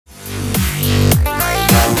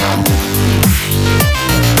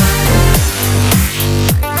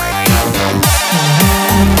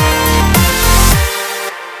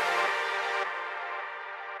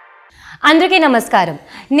Andraki Namaskaram.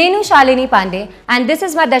 Nenu Shalini Pandey and this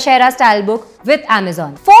is my Dussehra style book with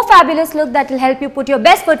Amazon. 4 fabulous looks that will help you put your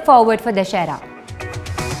best foot forward for Dussehra.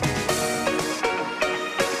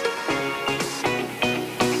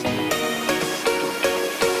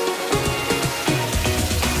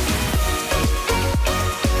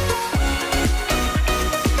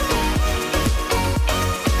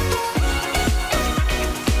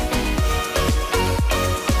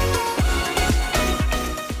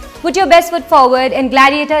 Put your best foot forward in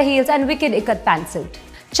gladiator heels and wicked Ikat pantsuit.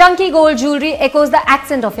 Chunky gold jewelry echoes the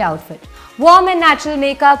accent of your outfit. Warm and natural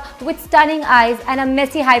makeup with stunning eyes and a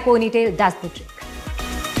messy high ponytail does the trick.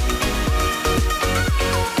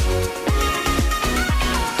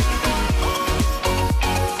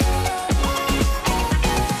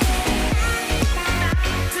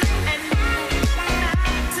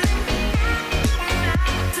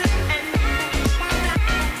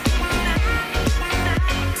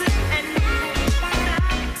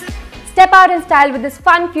 Step out in style with this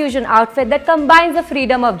fun fusion outfit that combines the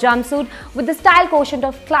freedom of jumpsuit with the style quotient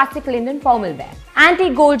of classical Indian formal wear.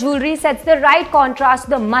 Antique gold jewelry sets the right contrast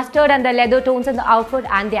to the mustard and the leather tones in the outfit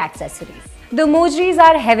and the accessories. The mojris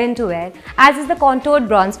are heaven to wear, as is the contoured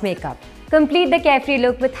bronze makeup. Complete the carefree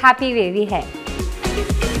look with happy wavy hair.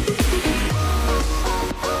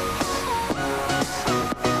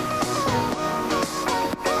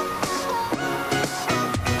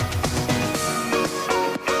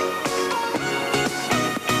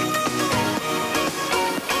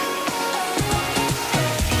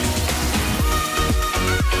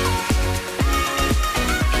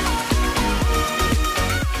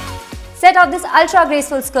 Set off this ultra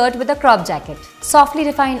graceful skirt with a crop jacket. Softly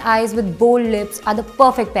refined eyes with bold lips are the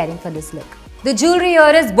perfect pairing for this look. The jewelry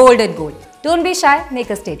here is bolded gold. Don't be shy,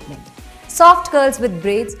 make a statement. Soft curls with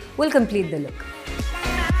braids will complete the look.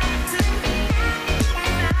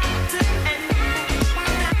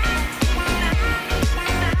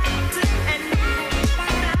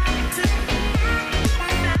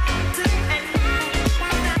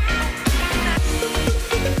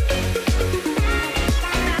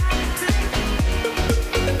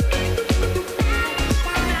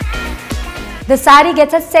 The saree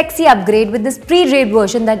gets a sexy upgrade with this pre-draped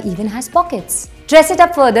version that even has pockets. Dress it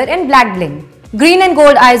up further in black bling. Green and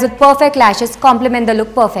gold eyes with perfect lashes complement the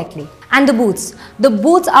look perfectly. And the boots. The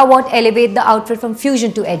boots are what elevate the outfit from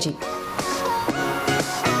fusion to edgy.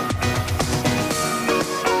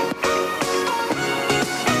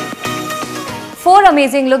 Four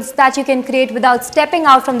amazing looks that you can create without stepping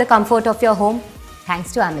out from the comfort of your home,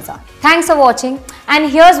 thanks to Amazon. Thanks for watching, and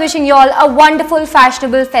here's wishing you all a wonderful,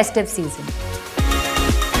 fashionable, festive season.